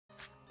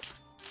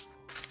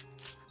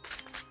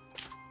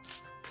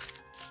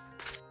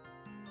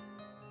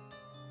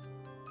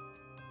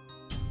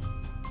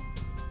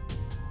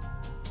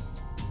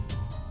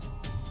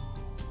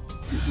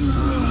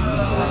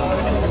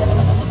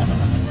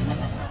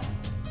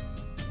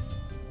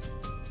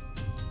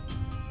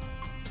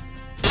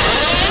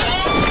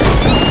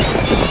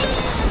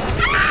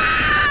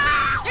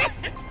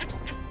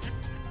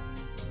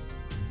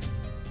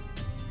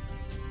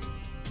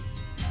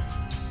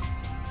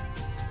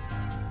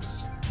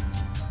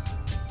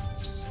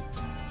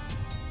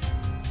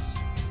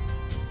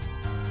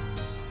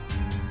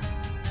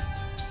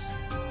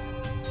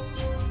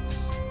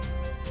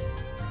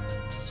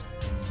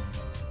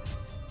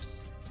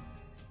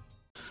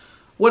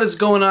What is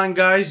going on,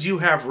 guys? You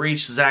have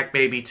reached Zach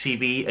Baby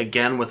TV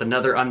again with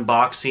another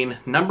unboxing,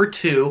 number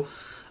 2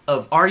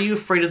 of Are You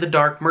Afraid of the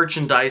Dark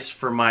merchandise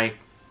for my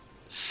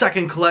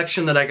second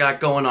collection that I got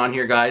going on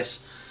here,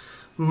 guys.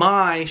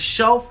 My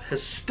shelf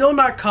has still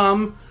not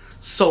come,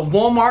 so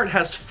Walmart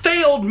has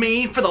failed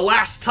me for the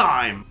last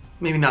time.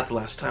 Maybe not the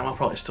last time, I'll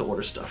probably still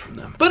order stuff from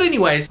them. But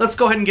anyways, let's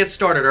go ahead and get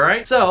started,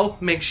 alright? So,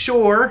 make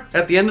sure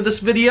at the end of this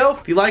video,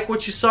 if you like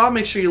what you saw,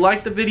 make sure you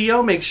like the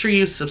video, make sure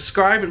you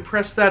subscribe and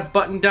press that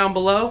button down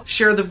below.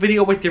 Share the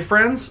video with your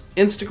friends,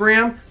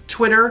 Instagram,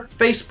 Twitter,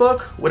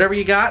 Facebook, whatever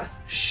you got.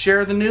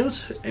 Share the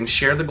news and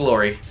share the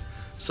glory.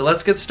 So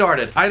let's get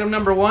started. Item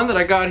number 1 that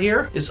I got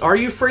here is Are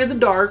You Afraid of the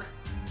Dark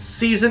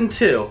Season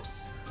 2.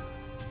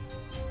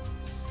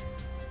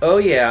 Oh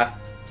yeah.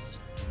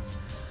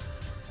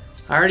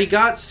 I already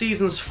got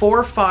seasons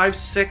 4, 5,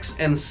 6,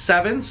 and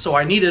 7, so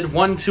I needed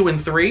 1, 2,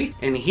 and 3.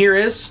 And here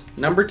is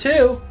number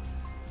 2.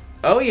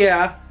 Oh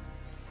yeah,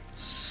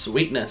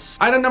 sweetness.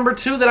 Item number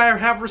 2 that I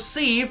have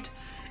received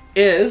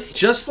is,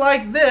 just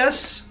like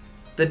this,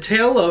 The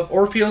Tale of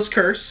Orpheus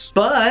Curse.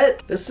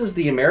 But this is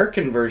the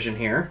American version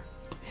here.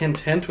 Hint,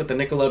 hint with the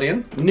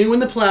Nickelodeon. New in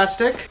the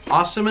plastic,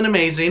 awesome and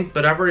amazing,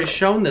 but I've already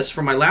shown this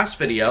from my last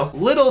video.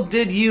 Little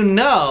did you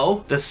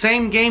know, the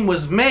same game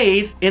was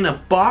made in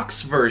a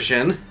box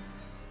version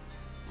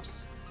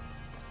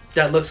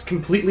that looks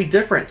completely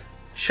different.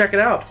 Check it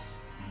out.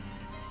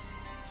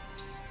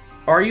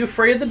 Are You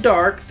Afraid of the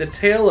Dark? The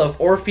Tale of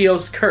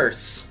Orpheus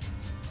Curse.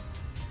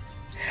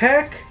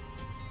 Heck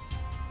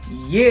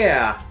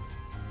yeah.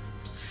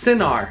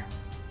 Sinar.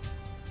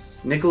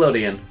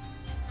 Nickelodeon.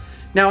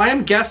 Now I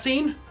am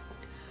guessing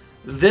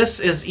this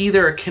is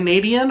either a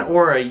Canadian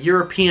or a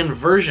European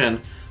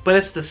version, but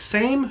it's the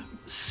same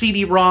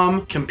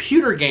CD-ROM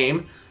computer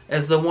game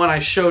as the one I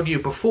showed you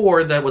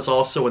before that was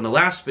also in the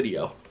last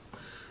video.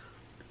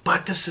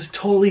 But this is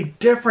totally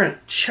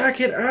different. Check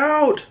it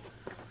out.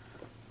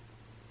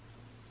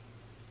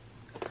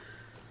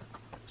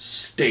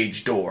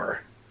 Stage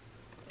door.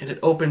 And it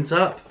opens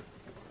up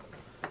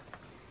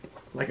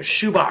like a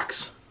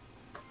shoebox.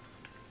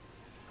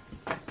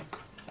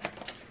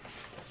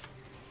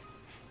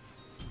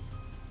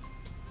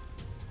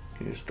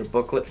 Here's the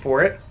booklet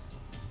for it.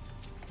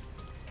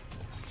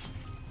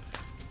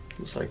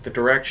 Looks like the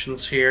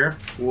directions here.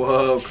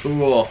 Whoa,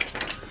 cool.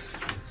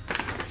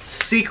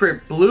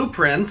 Secret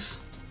blueprints.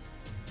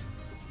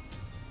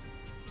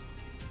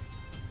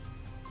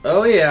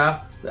 Oh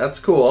yeah, that's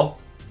cool.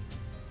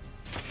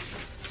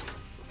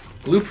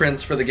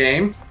 Blueprints for the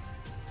game.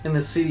 And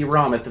the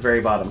CD-ROM at the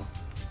very bottom.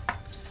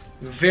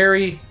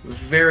 Very,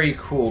 very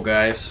cool,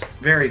 guys.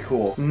 Very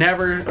cool.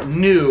 Never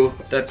knew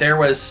that there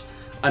was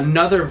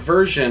another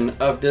version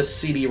of this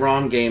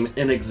CD-ROM game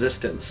in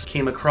existence.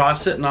 Came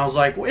across it and I was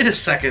like, wait a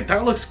second,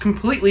 that looks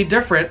completely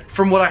different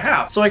from what I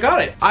have. So I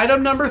got it.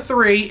 Item number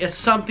 3 is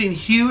something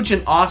huge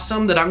and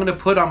awesome that I'm gonna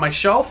put on my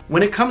shelf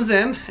when it comes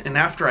in and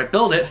after I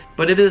build it,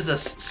 but it is a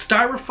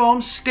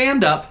styrofoam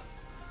stand-up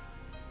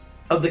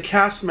of the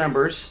cast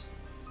members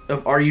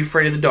of Are You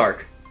Afraid of the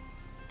Dark?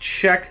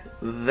 Check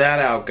that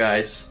out,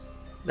 guys.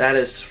 That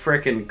is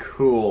freaking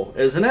cool,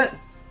 isn't it?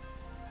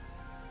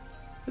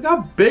 Look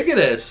how big it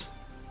is.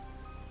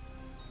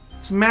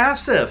 It's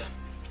massive.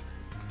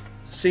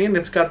 See, and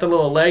it's got the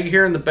little leg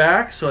here in the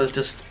back, so it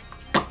just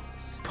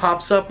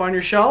pops up on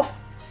your shelf,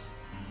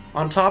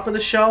 on top of the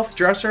shelf,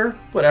 dresser,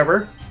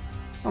 whatever.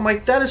 I'm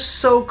like, that is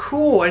so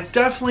cool. I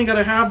definitely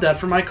gotta have that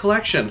for my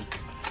collection.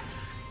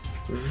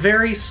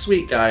 Very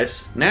sweet,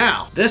 guys.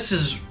 Now, this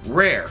is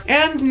rare.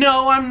 And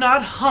no, I'm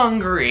not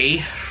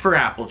hungry for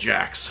Apple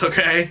Jacks,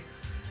 okay?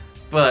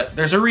 But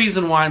there's a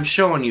reason why I'm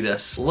showing you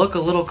this. Look a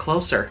little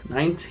closer.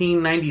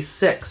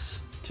 1996,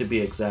 to be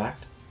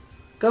exact.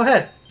 Go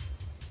ahead,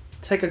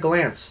 take a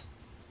glance.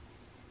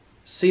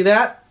 See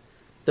that?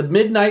 The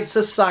Midnight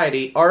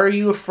Society, Are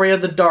You Afraid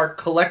of the Dark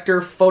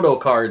collector photo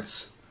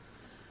cards.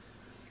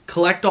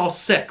 Collect all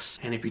 6.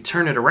 And if you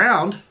turn it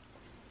around,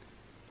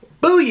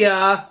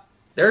 booyah!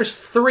 There's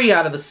 3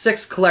 out of the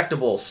 6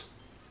 collectibles.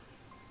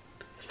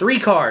 3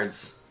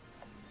 cards.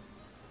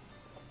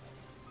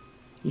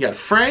 You got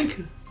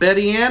Frank,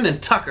 Betty Ann, and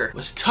Tucker.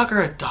 Was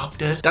Tucker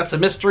adopted? That's a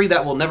mystery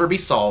that will never be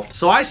solved.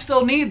 So I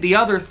still need the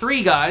other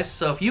 3 guys,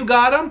 so if you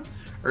got them,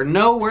 or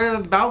know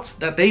whereabouts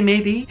that they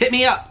may be, hit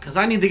me up, because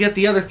I need to get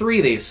the other 3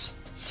 of these.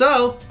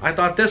 So, I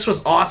thought this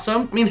was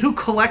awesome. I mean, who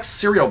collects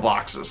cereal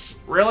boxes?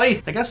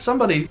 Really? I guess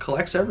somebody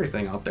collects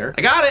everything out there.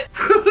 I got it!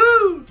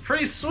 Woohoo!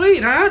 Pretty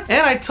sweet, huh?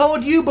 And I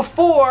told you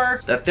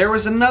before that there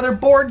was another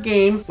board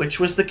game,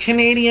 which was the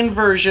Canadian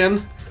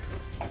version.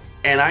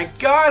 And I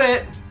got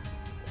it!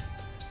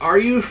 Are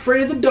You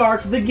Afraid of the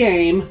Dark, the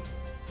game.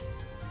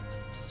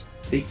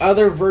 The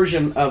other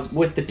version of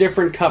with the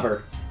different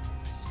cover.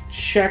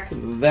 Check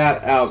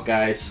that out,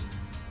 guys.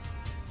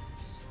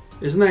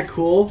 Isn't that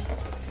cool?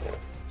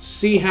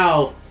 See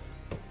how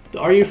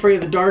Are You Afraid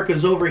of the Dark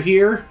is over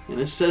here, and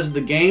it says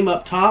the game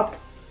up top.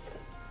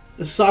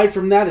 Aside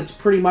from that, it's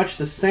pretty much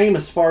the same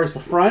as far as the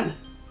front,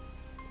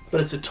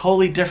 but it's a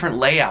totally different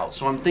layout,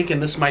 so I'm thinking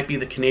this might be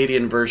the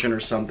Canadian version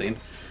or something.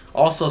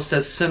 Also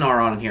says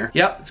Cinar on here.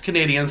 Yep, it's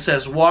Canadian. It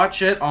says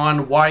watch it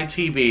on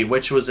YTV,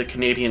 which was a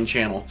Canadian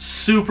channel.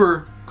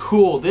 Super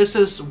cool. This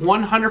is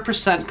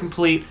 100%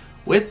 complete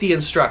with the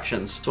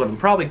instructions. So what I'm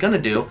probably gonna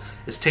do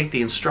is take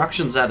the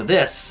instructions out of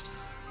this,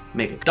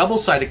 make a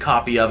double-sided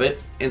copy of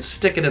it, and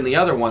stick it in the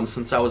other one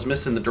since I was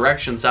missing the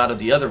directions out of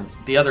the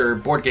other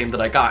board game that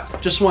I got.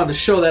 Just wanted to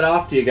show that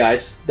off to you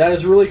guys. That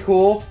is really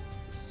cool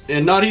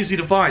and not easy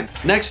to find.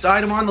 Next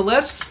item on the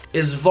list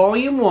is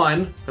Volume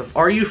 1 of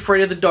Are You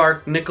Afraid of the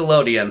Dark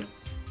Nickelodeon.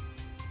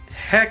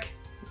 Heck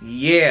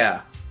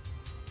yeah.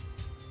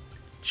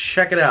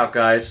 Check it out,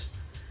 guys.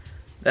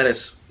 That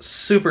is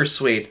super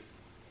sweet.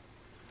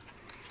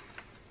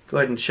 Go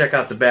ahead and check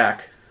out the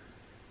back.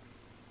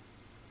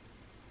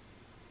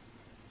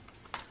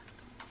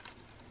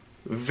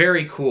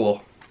 Very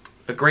cool.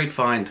 A great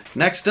find.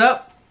 Next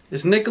up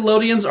is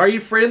Nickelodeon's Are You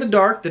Afraid of the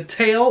Dark? The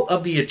Tale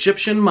of the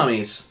Egyptian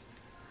Mummies.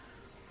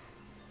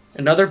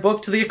 Another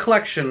book to the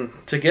collection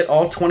to get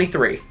all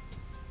 23.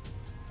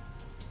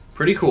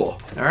 Pretty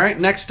cool. Alright,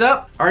 next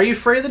up, Are You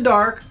Afraid of the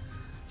Dark?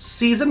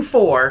 Season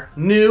 4,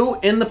 new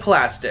in the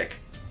plastic.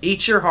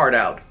 Eat your heart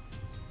out.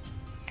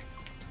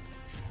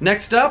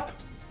 Next up,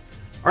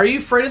 Are You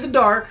Afraid of the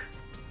Dark?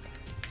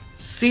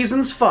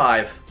 Seasons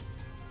 5,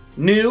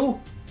 new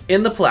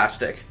in the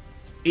plastic.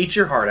 Eat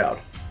your heart out.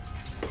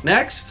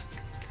 Next,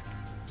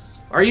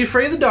 Are You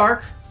Afraid of the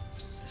Dark?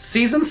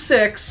 Season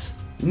 6,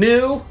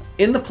 new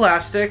in the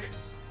plastic.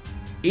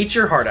 Eat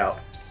your heart out.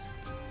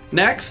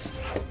 Next,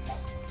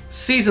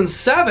 Season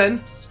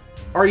 7,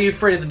 Are You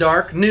Afraid of the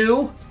Dark?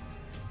 New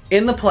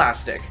in the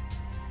plastic.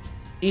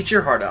 Eat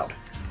your heart out.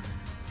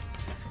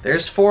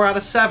 There's 4 out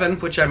of 7,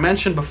 which I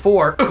mentioned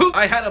before.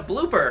 I had a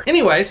blooper.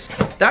 Anyways,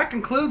 that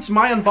concludes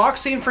my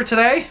unboxing for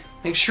today.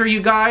 Make sure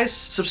you guys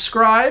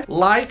subscribe,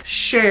 like,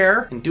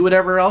 share, and do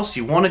whatever else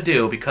you want to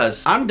do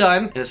because I'm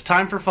done and it's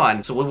time for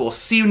fun. So we will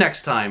see you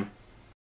next time.